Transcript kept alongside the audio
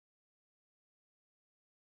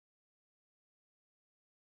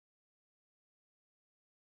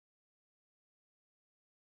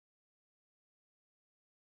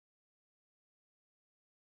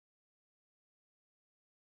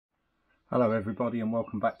Hello everybody and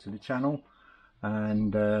welcome back to the channel,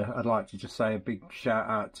 and I'd like to just say a big shout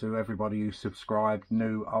out to everybody who subscribed,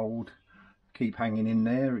 new, old. Keep hanging in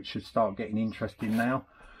there, it should start getting interesting now.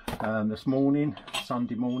 This morning,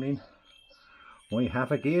 Sunday morning, we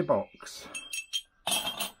have a gearbox.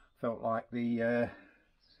 Felt like the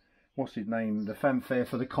what's his name, the fanfare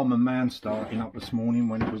for the common man starting up this morning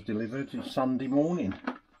when it was delivered. It's Sunday morning,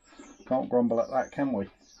 can't grumble at that, can we?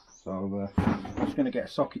 So I'm just going to get a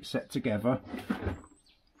socket set together.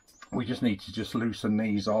 We just need to just loosen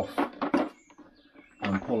these off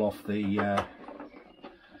and pull off the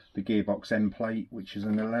gearbox end plate, which is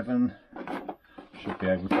an 11. Should be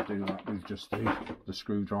able to do that with just the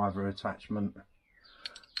screwdriver attachment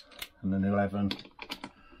and an 11,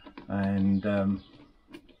 and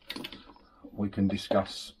we can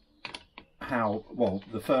discuss how. Well,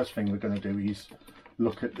 the first thing we're going to do is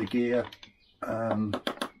look at the gears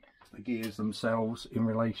themselves in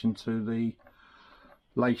relation to the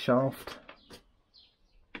lay shaft.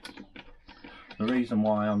 The reason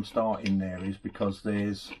why I'm starting there is because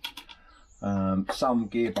there's some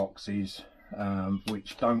gearboxes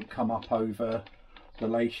which don't come up over the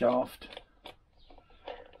lay shaft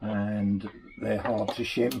and they're hard to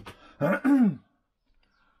shim.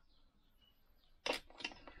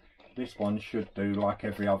 This one should do like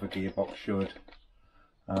every other gearbox should,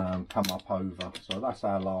 come up over. So that's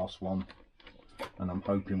our last one, and I'm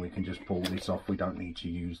hoping we can just pull this off. We don't need to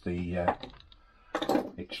use the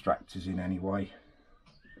extractors in any way.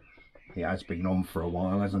 It has been on for a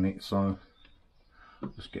while, hasn't it? So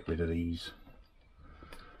just get rid of these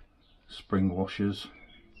spring washers.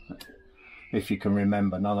 If you can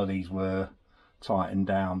remember, none of these were tightened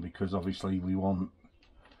down because obviously we want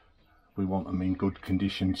them in good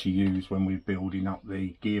condition to use when we're building up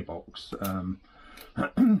the gearbox.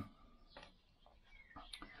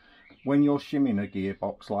 When you're shimming a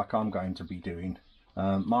gearbox like I'm going to be doing,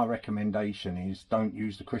 my recommendation is don't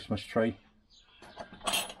use the Christmas tree,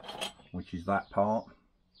 which is that part.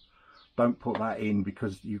 Don't put that in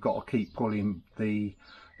because you've got to keep pulling the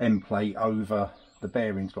end plate over. The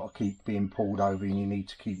bearing's got to keep being pulled over, and you need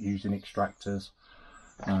to keep using extractors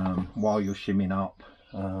while you're shimming up.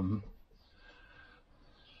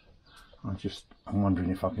 I'm wondering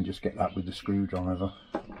if I can just get that with the screwdriver.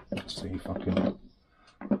 Let's see if I can.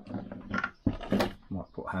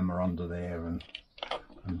 Might put a hammer under there and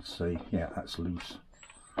see. Yeah, that's loose.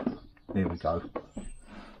 There we go. I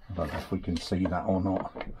don't know if we can see that or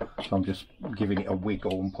not. So I'm just giving it a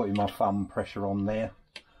wiggle and putting my thumb pressure on there,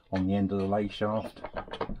 on the end of the lay shaft,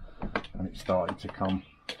 and it started to come.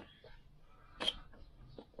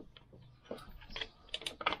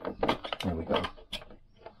 There we go.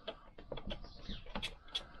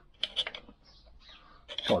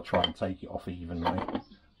 Got to try and take it off evenly.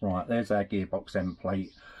 Right, there's our gearbox end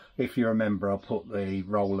plate. If you remember, I put the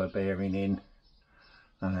roller bearing in,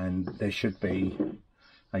 and there should be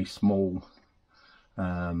a small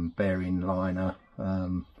bearing liner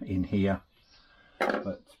in here.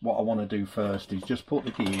 But what I want to do first is just put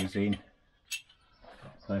the gears in.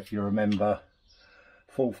 So if you remember,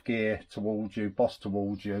 fourth gear towards you, boss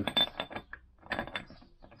towards you,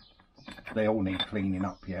 they all need cleaning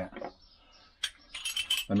up yet.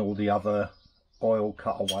 And all the other oil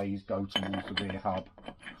cutaways go towards the rear hub.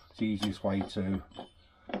 It's the easiest way to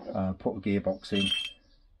put a gearbox in.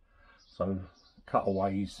 So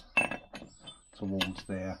cutaways towards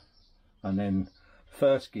there, and then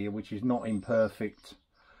first gear, which is not imperfect,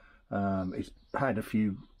 it's had a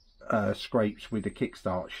few scrapes with the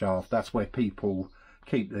kickstart shaft. That's where people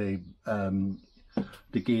keep the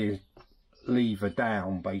gear lever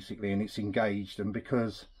down basically, and it's engaged, and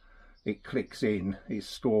because it clicks in, it's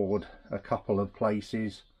scored a couple of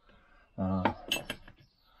places.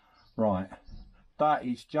 Right, that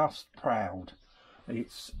is just proud.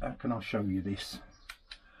 It's, how can I show you this?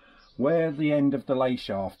 Where the end of the lay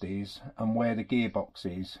shaft is and where the gearbox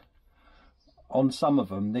is, on some of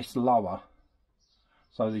them this lower,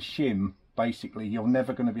 so the shim, basically you're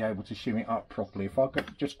never going to be able to shim it up properly. If I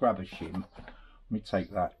could just grab a shim, let me take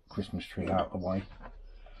that Christmas tree out of the way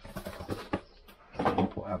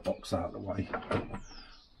and put our box out of the way.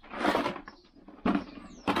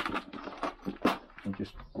 I'll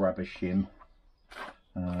just grab a shim.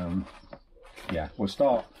 Yeah, we'll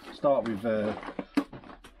start with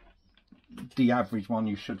the average one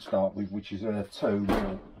you should start with, which is a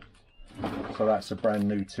 2mm. So that's a brand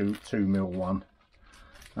new 2mm one,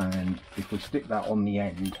 and if we stick that on the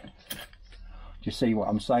end, do you see what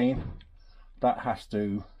I'm saying? That has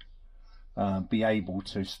to be able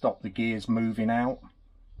to stop the gears moving out,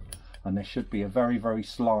 and there should be a very, very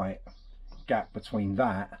slight gap between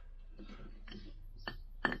that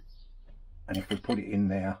and if we put it in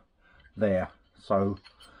there, so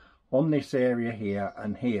on this area here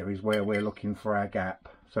and here is where we're looking for our gap.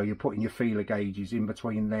 So you're putting your feeler gauges in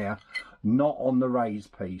between there, not on the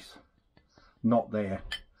raised piece, not there.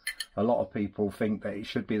 A lot of people think that it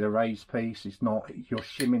should be the raised piece. It's not. You're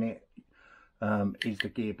shimming it, is the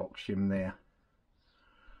gearbox shim there.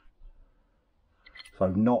 So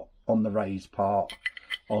not on the raised part,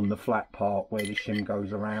 on the flat part where the shim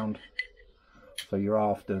goes around. So you're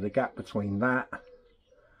after the gap between that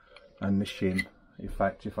and the shim. In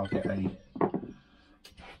fact, if I get a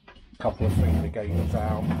couple of feeler gauges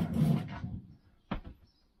out,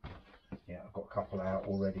 yeah, I've got a couple out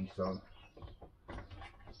already. So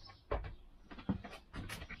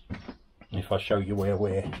if I show you where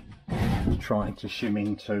we're trying to shim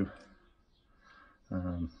into,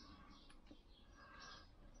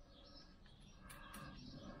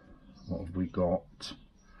 what have we got?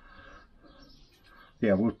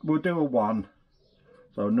 Yeah, we'll do a 1,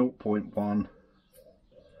 so 0.1,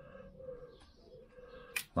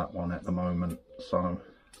 that one at the moment. So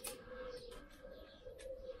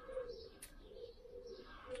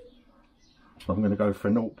I'm going to go for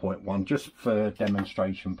a 0.1 just for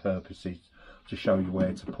demonstration purposes, to show you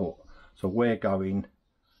where to put. So we're going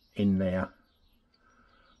in there,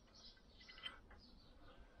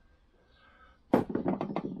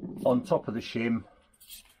 on top of the shim,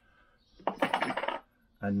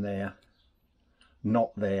 and there,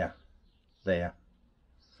 not there, there.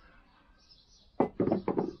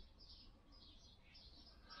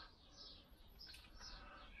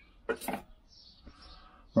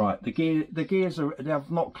 Right, the gears are,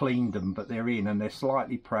 I've not cleaned them, but they're in, and they're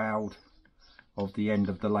slightly proud of the end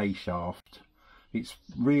of the lay shaft. It's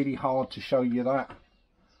really hard to show you that,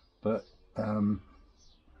 but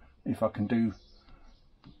if I can do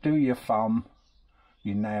your thumb,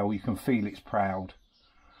 your nail, you can feel it's proud.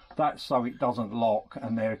 That's so it doesn't lock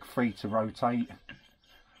and they're free to rotate.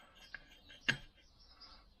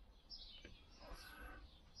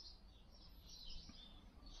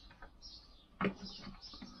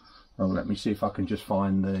 Oh, let me see if I can just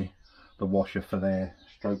find the washer for their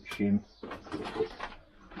stroke shim.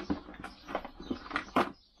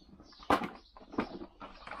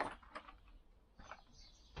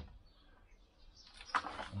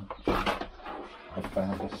 I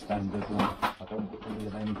found a standard one. I don't want any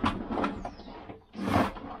of them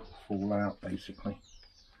fall out basically.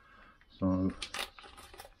 So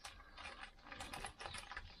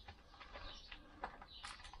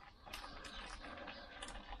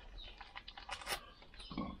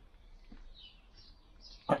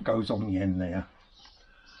that goes on the end there,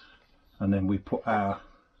 and then we put our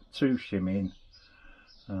 2 shim in,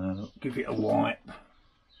 give it a wipe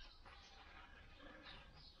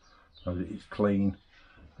so that it's clean.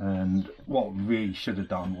 And what we really should have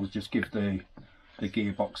done was just give the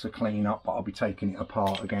gearbox a clean up, but I'll be taking it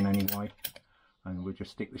apart again anyway, and we'll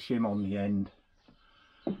just stick the shim on the end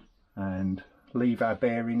and leave our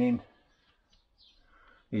bearing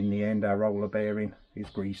in the end. Our roller bearing is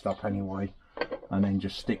greased up anyway, and then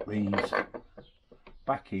just stick these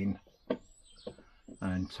back in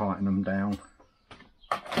and tighten them down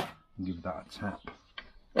and give that a tap.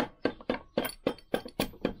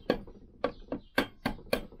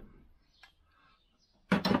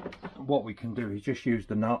 What we can do is just use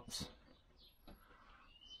the nuts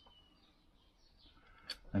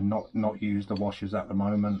and not use the washers at the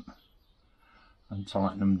moment, and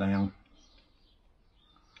tighten them down.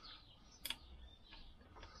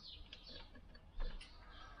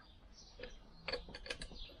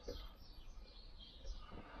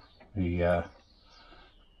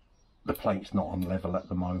 The plate's not on level at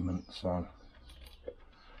the moment, so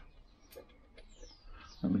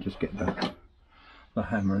let me just get the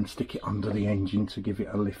hammer and stick it under the engine to give it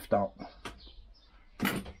a lift up,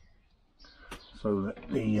 so that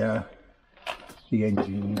the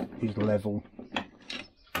engine is level.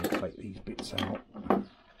 I'll take these bits out.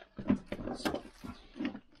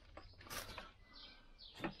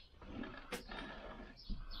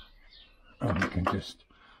 And we can just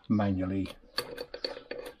manually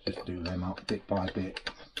just do them up bit by bit,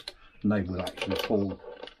 and they will actually fall.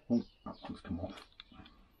 Oh, that one's come off.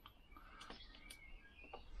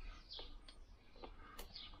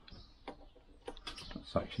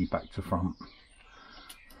 That's actually back to front.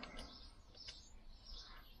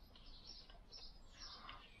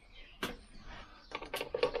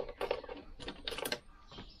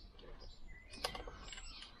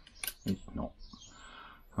 It's not.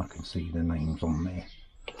 I can see the names on there.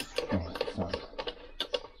 Right, so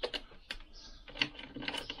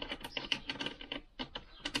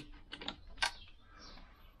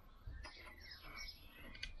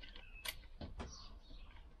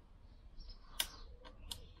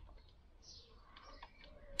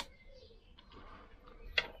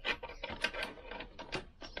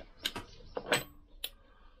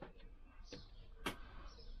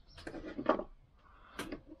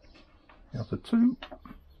Another 2.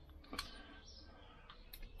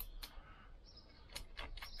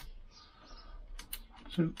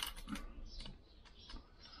 Two.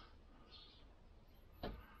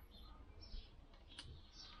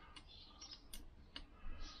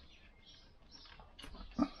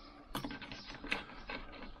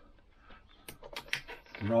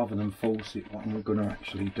 Rather than force it, what I'm going to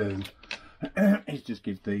actually do is just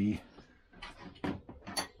give the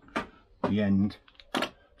end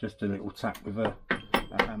just a little tap with a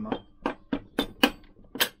hammer.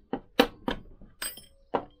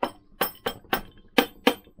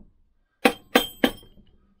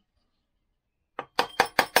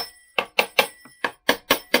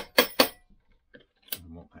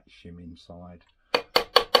 And want that shim inside.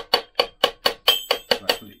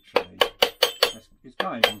 That's literally, it's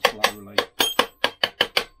going on slowly.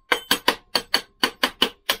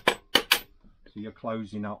 So you're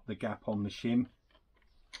closing up the gap on the shim.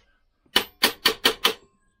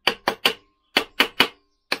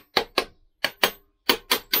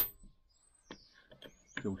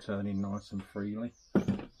 Still turning nice and freely.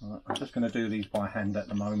 Right, I'm just going to do these by hand at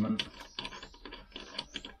the moment.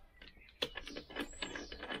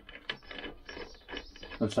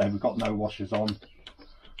 As I say, we've got no washers on.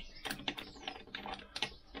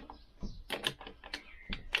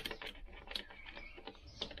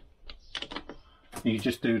 You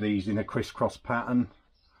just do these in a crisscross pattern.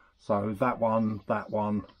 So that one,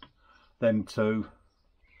 them two.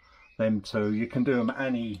 You can do them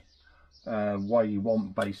any way you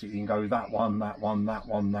want, basically. You can go that one, that one, that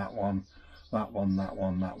one, that one, that one, that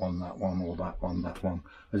one, that one, that one, or that one, that one.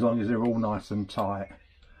 As long as they're all nice and tight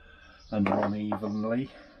and run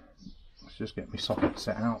evenly. Let's just get my socket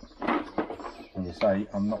set out. As I say,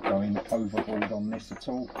 I'm not going overboard on this at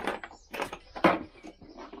all.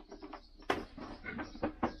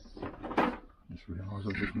 Just realised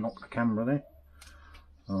I just knocked the camera there.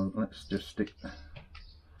 So let's just stick.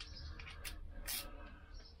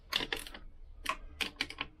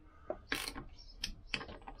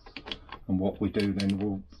 And what we do then,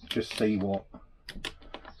 we'll just see what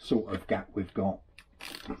sort of gap we've got.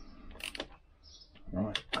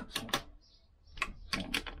 Right, that's on.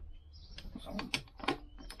 That's on.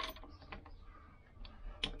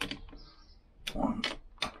 1,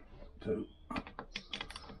 2,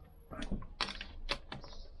 3,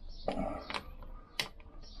 4,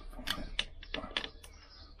 5,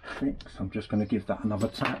 6. I'm just going to give that another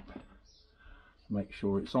tap, make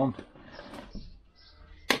sure it's on.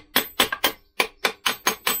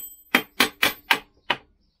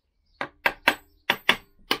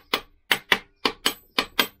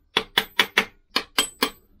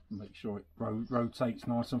 Make sure it rotates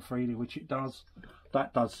nice and freely, which it does.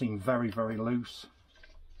 That does seem very, very loose.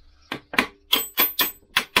 I'm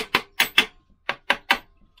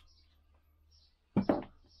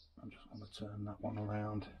just going to turn that one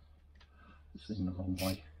around. It's in the wrong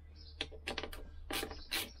way.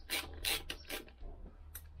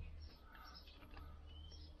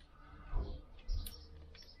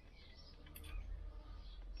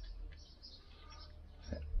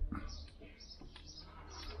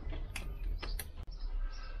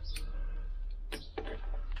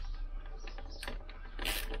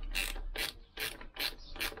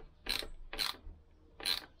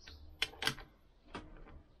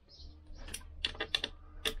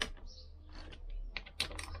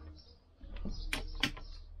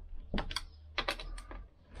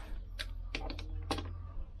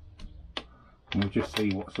 And we'll just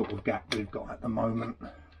see what sort of gap we've got at the moment.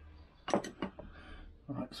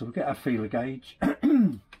 Right, so we'll get our feeler gauge.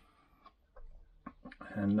 And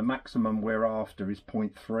the maximum we're after is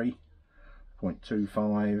 0.3,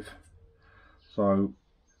 0.25. So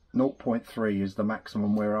 0.3 is the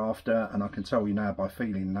maximum we're after, and I can tell you now by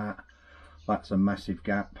feeling that, that's a massive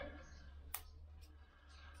gap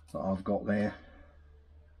that I've got there.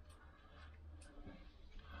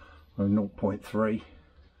 So 0.3.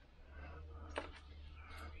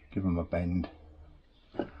 Give them a bend.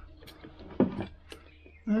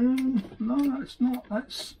 No, that's not.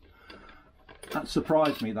 That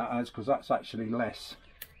surprised me, that has, because that's actually less.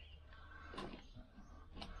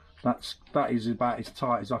 That is about as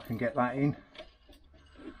tight as I can get that in.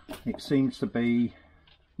 It seems to be.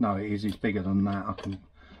 No, it is bigger than that. I can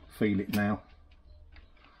feel it now.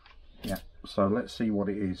 Yeah. So let's see what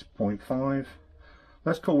it is. 0.5.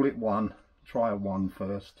 Let's call it 1. Try a 1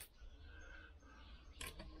 first.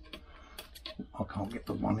 I can't get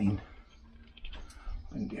the 1 in.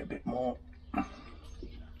 I can get a bit more.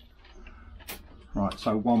 Right,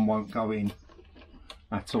 so 1 won't go in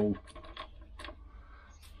at all.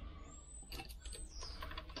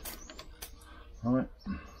 Right.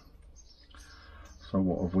 So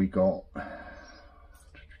what have we got?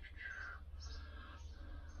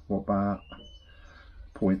 What about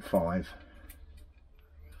 0.5?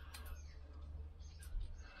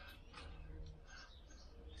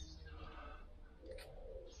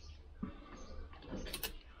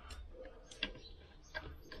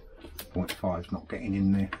 .5's not getting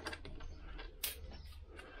in there.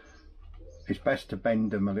 It's best to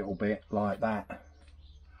bend them a little bit like that,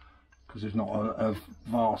 because there's not a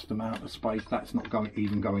vast amount of space. That's not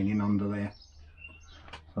even going in under there.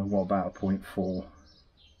 So what about a 0.4?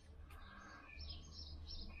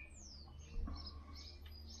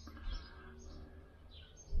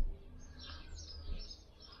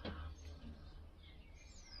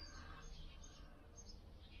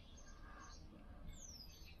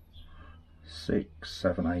 Six,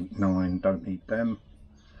 7, 8, 9, don't need them.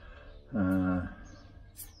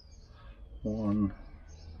 1,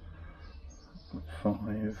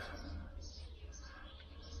 5,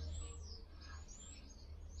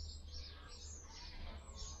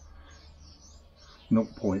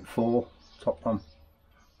 0.4, top one,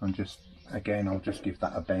 and just again I'll just give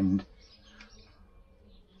that a bend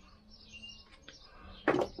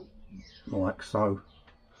like so.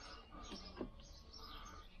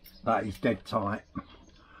 That is dead tight.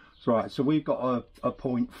 Right, so we've got a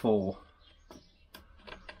 0.4.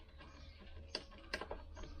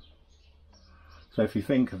 So if you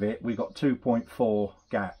think of it, we've got 2.4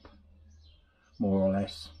 gap, more or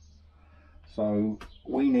less. So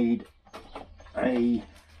we need a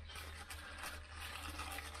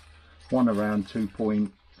one around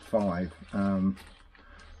 2.5.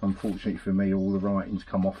 Unfortunately for me, all the writings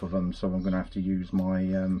come off of them, so I'm going to have to use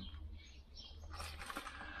my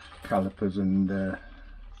calipers and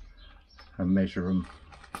measure them.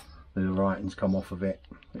 The writings come off of it.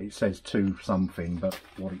 It says 2 something, but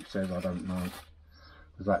what it says I don't know,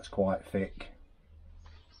 because that's quite thick.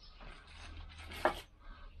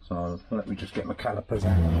 So let me just get my calipers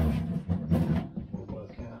out. We'll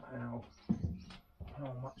work out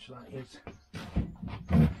how much that is.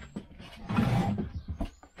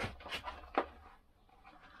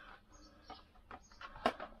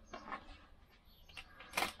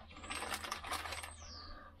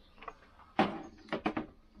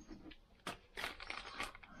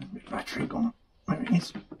 Battery gone. There it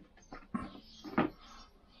is.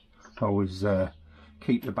 I always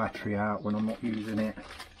keep the battery out when I'm not using it.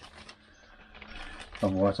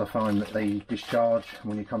 Otherwise I find that they discharge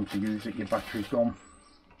when you come to use it, your battery's gone.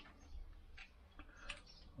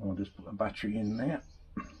 I'll just put the battery in there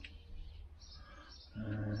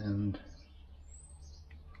and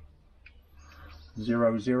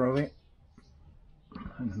 0 it,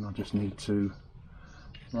 and then I just need to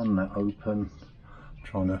run that open. I'm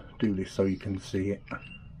trying to do this so you can see it.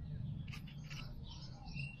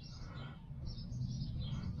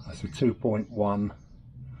 That's a 2.1,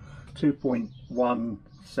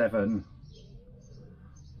 2.17,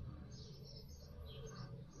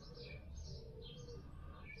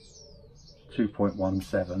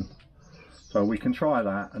 2.17. So we can try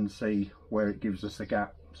that and see where it gives us a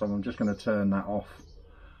gap. So I'm just going to turn that off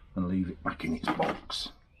and leave it back in its box.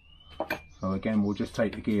 So again, we'll just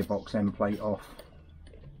take the gearbox end plate off.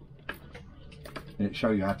 It'll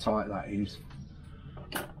show you how tight that is.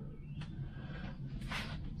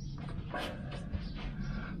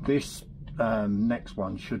 This next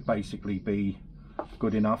one should basically be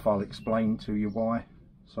good enough. I'll explain to you why.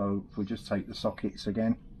 So if we just take the sockets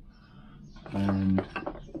again and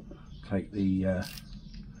take the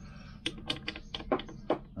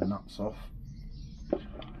nuts off.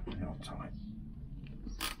 They are tight.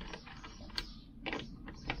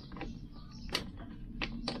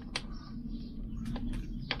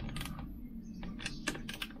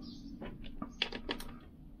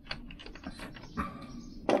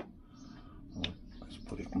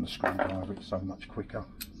 The screwdriver, it's so much quicker.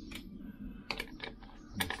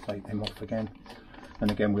 Just take them off again, and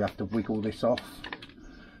again we have to wiggle this off.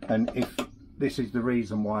 And if this is the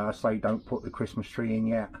reason why I say don't put the Christmas tree in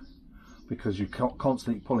yet, because you're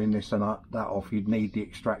constantly pulling this and that off. You'd need the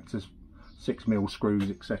extractors, 6mm screws,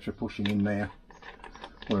 etc., pushing in there,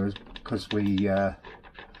 whereas because we're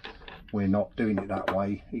not doing it that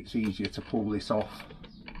way, it's easier to pull this off.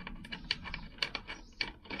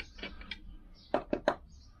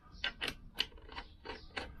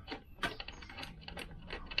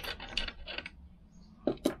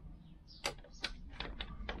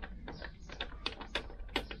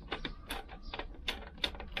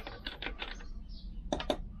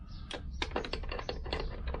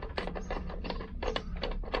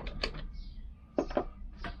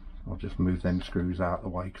 Just move them screws out of the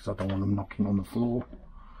way because I don't want them knocking on the floor.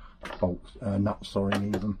 bolts, nuts, sorry,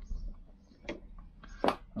 even.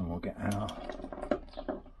 And we'll get our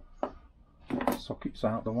sockets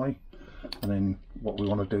out of the way, and then what we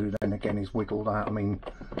want to do then again is wiggle that. I mean,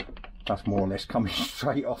 that's more or less coming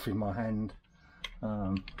straight off in my hand,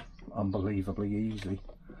 unbelievably easy.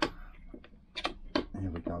 There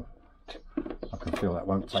we go. I can feel that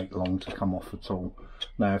won't take long to come off at all.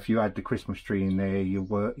 Now if you had the Christmas tree in there, you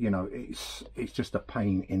know, it's just a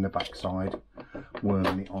pain in the backside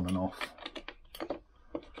worming it on and off.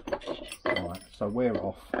 Right, so we're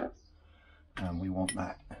off, and we want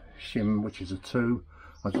that shim, which is a 2.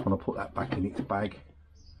 I just want to put that back in its bag.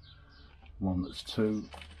 One that's 2.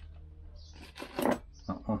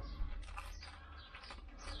 That one.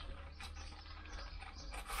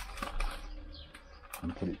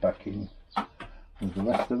 And put it back in with the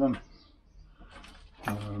rest of them.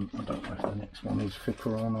 I don't know if the next one is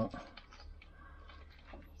thicker or not.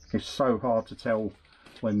 It's so hard to tell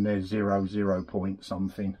when there's 0 point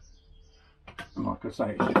something. And like I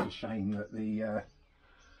say, it's just a shame that the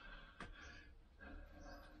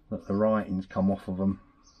writings come off of them.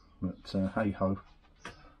 But hey ho.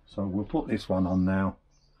 So we'll put this one on now,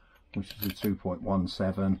 which is a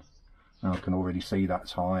 2.17. Now I can already see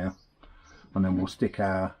that's higher. And then we'll stick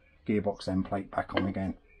our gearbox end plate back on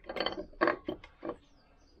again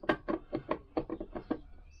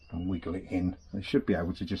and wiggle it in. They should be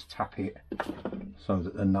able to just tap it so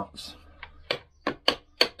that the nuts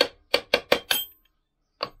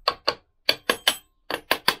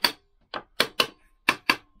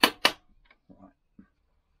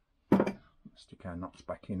right. Stick our nuts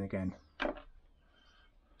back in again.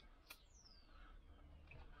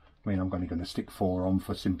 I mean, I'm only going to stick 4 on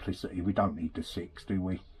for simplicity. We don't need the 6, do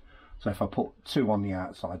we? So if I put 2 on the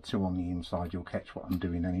outside, 2 on the inside, you'll catch what I'm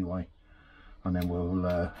doing anyway. And then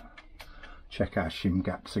we'll check our shim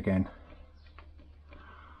gaps again.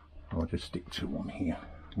 I'll just stick 2 on here,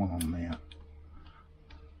 1 on there.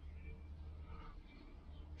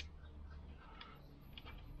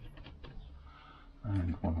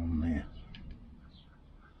 And 1 on there.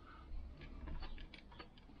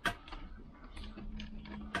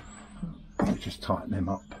 I'll just tighten them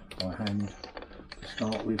up by hand to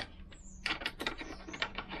start with.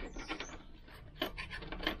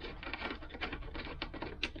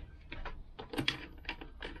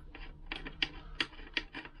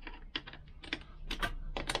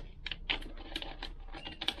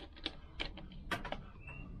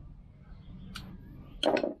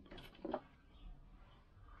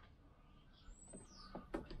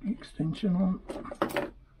 Extension on.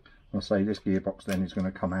 I'll say this gearbox then is going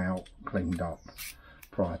to come out cleaned up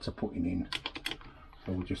prior to putting in,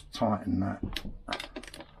 so we'll just tighten that,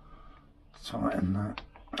 tighten that,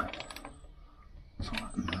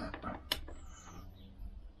 tighten that,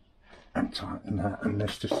 and tighten that, and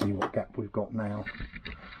let's just see what gap we've got now,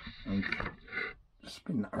 and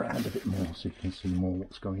spin that around a bit more so you can see more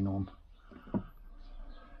what's going on.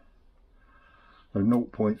 So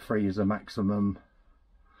 0.3 is a maximum.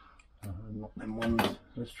 Not them ones.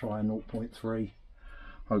 Let's try a 0.3.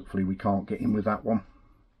 Hopefully we can't get in with that one.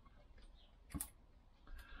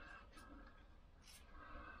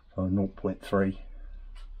 So 0.3.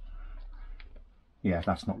 Yeah,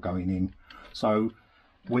 that's not going in. So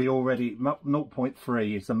we already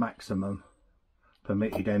 0.3 is the maximum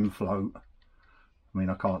permitted end float. I mean,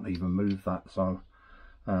 I can't even move that. So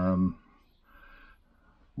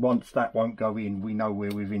once that won't go in, we know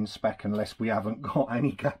we're within spec unless we haven't got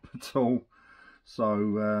any gap at all.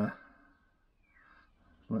 So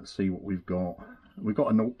let's see what we've got. We've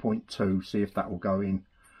got a 0.2, see if that will go in.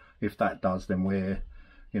 If that does, then we're,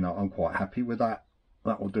 you know, I'm quite happy with that.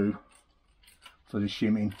 That will do for the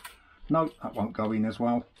shimming. No, that won't go in as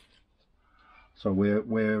well. So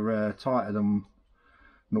we're tighter than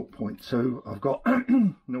 0.2. I've got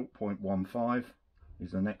 0.15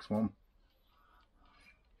 is the next one.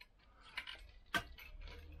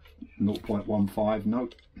 0.15,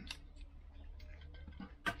 nope.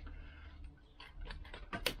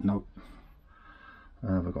 Nope.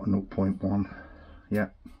 I've got 0.1. Yeah.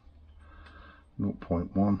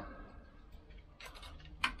 0.1.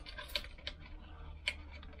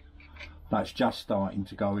 That's just starting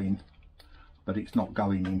to go in, but it's not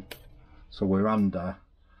going in. So we're under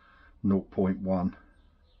 0.1.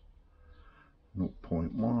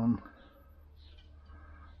 0.1.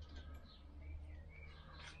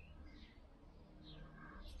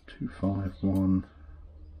 251.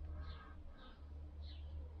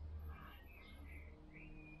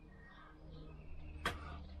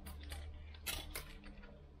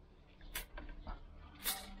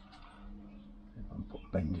 If I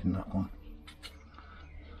put bend in that one.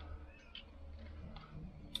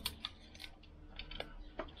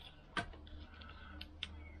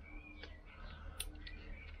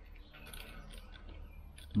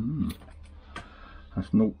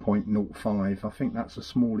 0.05. I think that's the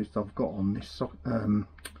smallest I've got on this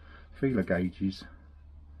feeler gauges.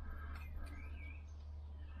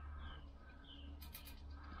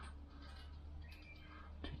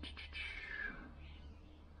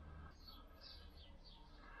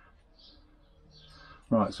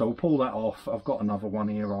 Right, so we'll pull that off. I've got another one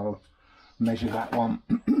here, I'll measure that one.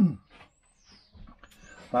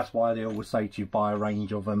 That's why they always say to you buy a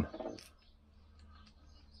range of them.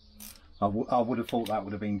 I would have thought that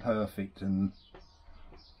would have been perfect, and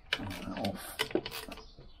that off.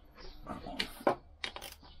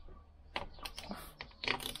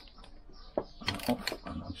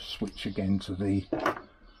 And I'll just switch again to the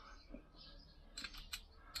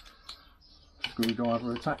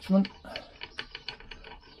screwdriver attachment.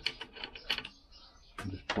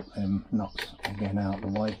 And just put them nuts again out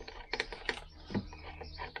of the way.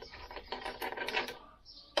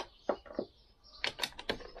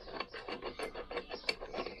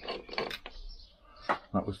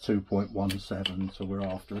 That was 2.17, so we're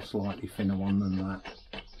after a slightly thinner one than that.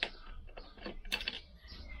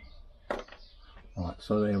 Right,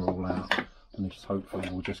 so they're all out, and this hopefully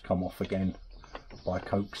will just come off again by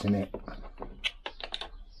coaxing it.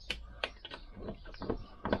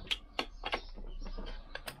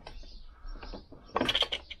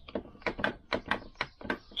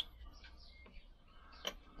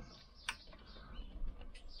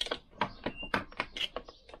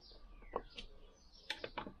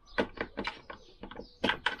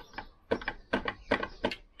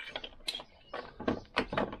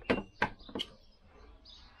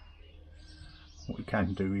 What we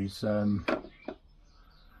can do is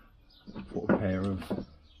put a pair of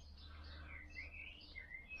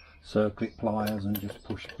circlip pliers and just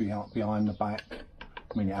push behind the back.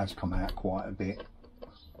 I mean, it has come out quite a bit,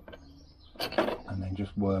 and then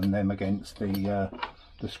just worm them against the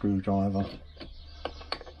screwdriver.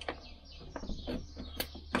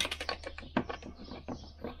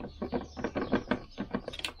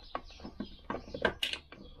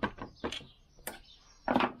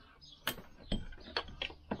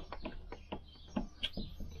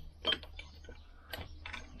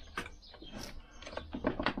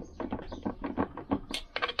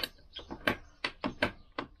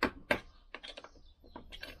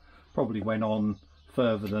 Probably went on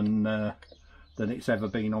further than it's ever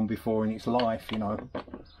been on before in its life, you know,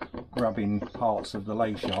 grabbing parts of the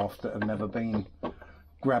lay shaft that have never been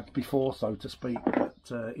grabbed before, so to speak. But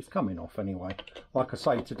it's coming off anyway. Like I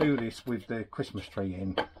say, to do this with the Christmas tree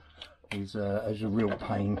in is a real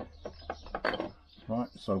pain. Right,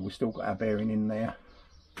 so we've still got our bearing in there,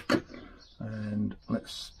 and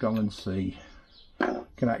let's go and see. You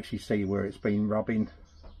can actually see where it's been rubbing.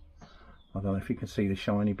 I don't know if you can see the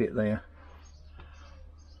shiny bit there.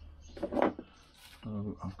 So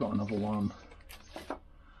I've got another one.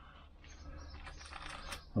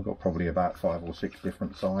 I've got probably about 5 or 6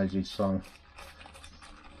 different sizes, so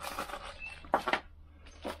let's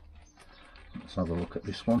have a look at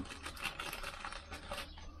this one.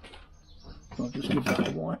 So I'll just give that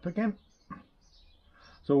a wipe again.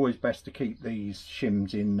 It's always best to keep these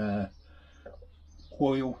shims in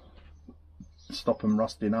oil, stop them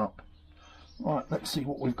rusting up. Right, let's see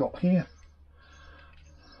what we've got here,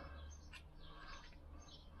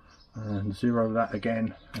 and zero that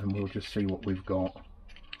again, and we'll just see what we've got.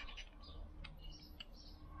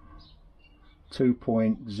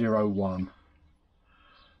 2.01.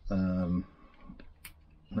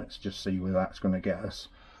 Let's just see where that's going to get us.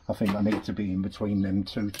 I think I need to be in between them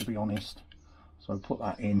two, to be honest, so put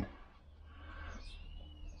that in.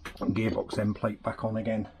 Gearbox end plate back on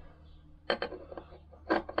again.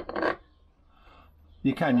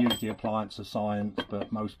 You can use the appliance of science,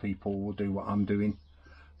 but most people will do what I'm doing,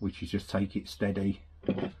 which is just take it steady.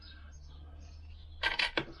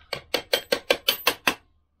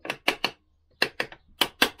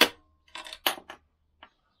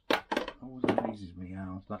 Always amazes me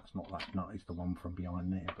how that's not that nut, it's the one from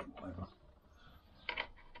behind there, but whatever.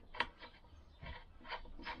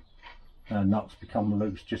 Nuts become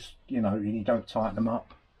loose, just, you know, you don't tighten them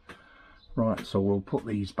up. Right, so we'll put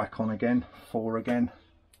these back on again, 4 again,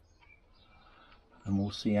 and we'll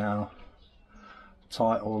see how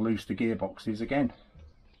tight or loose the gearbox is again.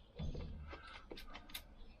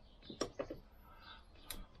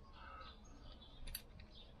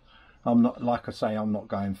 I'm not, like I say, I'm not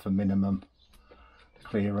going for minimum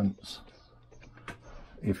clearance.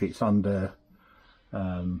 If it's under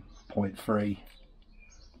 0.3,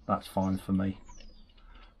 that's fine for me.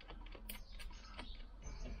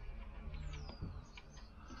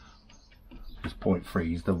 Because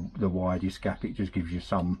 0.3 is the widest gap. It just gives you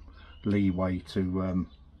some leeway to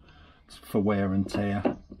for wear and tear.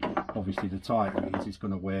 Obviously the tighter it is, it's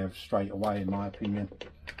going to wear straight away in my opinion.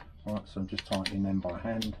 Right, so I'm just tightening them by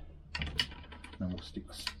hand. Then we'll stick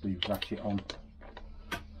the ratchet on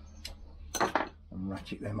and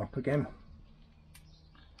ratchet them up again.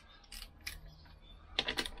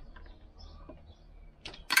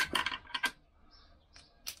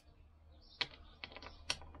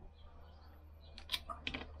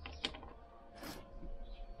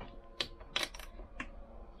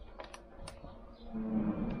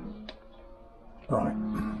 Right,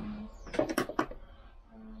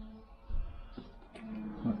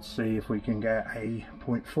 let's see if we can get a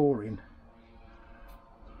 0.4 in.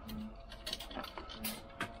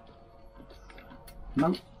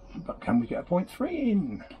 No, but can we get a 0.3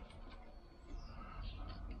 in?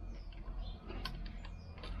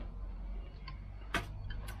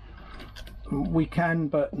 We can,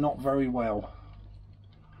 but not very well.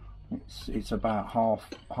 It's about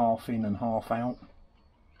half in and half out.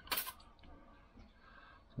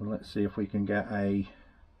 So let's see if we can get a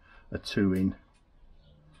 2 in.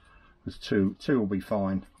 Because 2 will be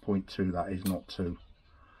fine. 0.2, that is, not 2.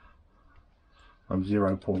 So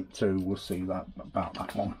 0.2, we'll see that about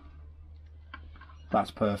that one. That's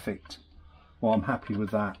perfect. Well, I'm happy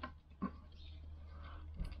with that.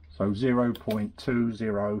 So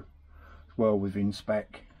 0.20, well within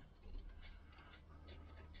spec.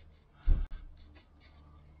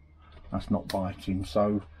 That's not biting.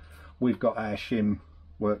 So we've got our shim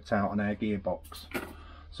worked out on our gearbox.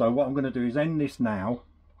 So what I'm going to do is end this now.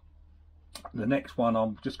 The next one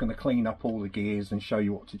I'm just going to clean up all the gears and show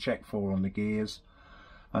you what to check for on the gears.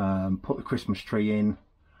 Put the Christmas tree in,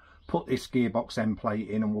 put this gearbox end plate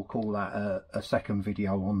in, and we'll call that a second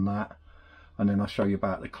video on that. And then I'll show you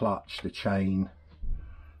about the clutch, the chain.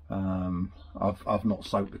 I've not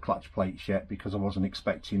soaked the clutch plates yet because I wasn't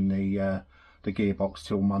expecting the gearbox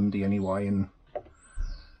till Monday anyway, and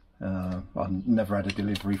I never had a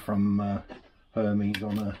delivery from Hermes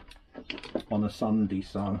on a Sunday.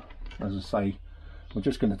 So as I say, we're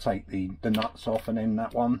just going to take the nuts off and end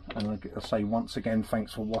that one. And I say once again,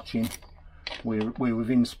 thanks for watching. We're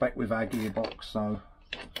within spec with our gearbox, so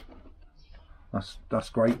that's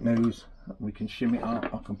great news. We can shim it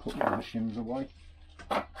up. I can put the other shims away.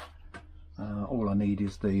 All I need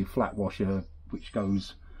is the flat washer which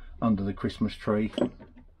goes under the Christmas tree,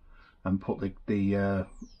 and put the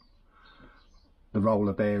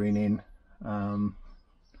roller bearing in.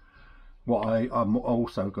 What I'm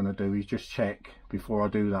also going to do is just check, before I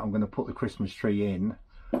do that, I'm going to put the Christmas tree in,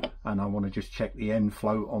 and I want to just check the end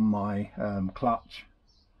float on my clutch,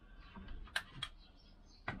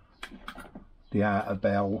 the outer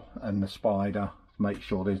bell and the spider, make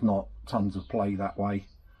sure there's not tons of play that way.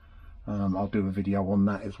 I'll do a video on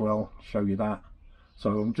that as well, show you that.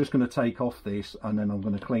 So I'm just going to take off this, and then I'm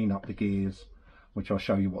going to clean up the gears, which I'll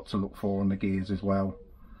show you what to look for on the gears as well.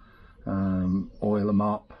 Oil them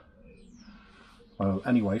up. Well,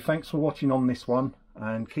 anyway, thanks for watching on this one,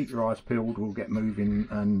 and keep your eyes peeled. We'll get moving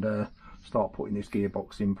and start putting this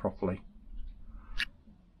gearbox in properly.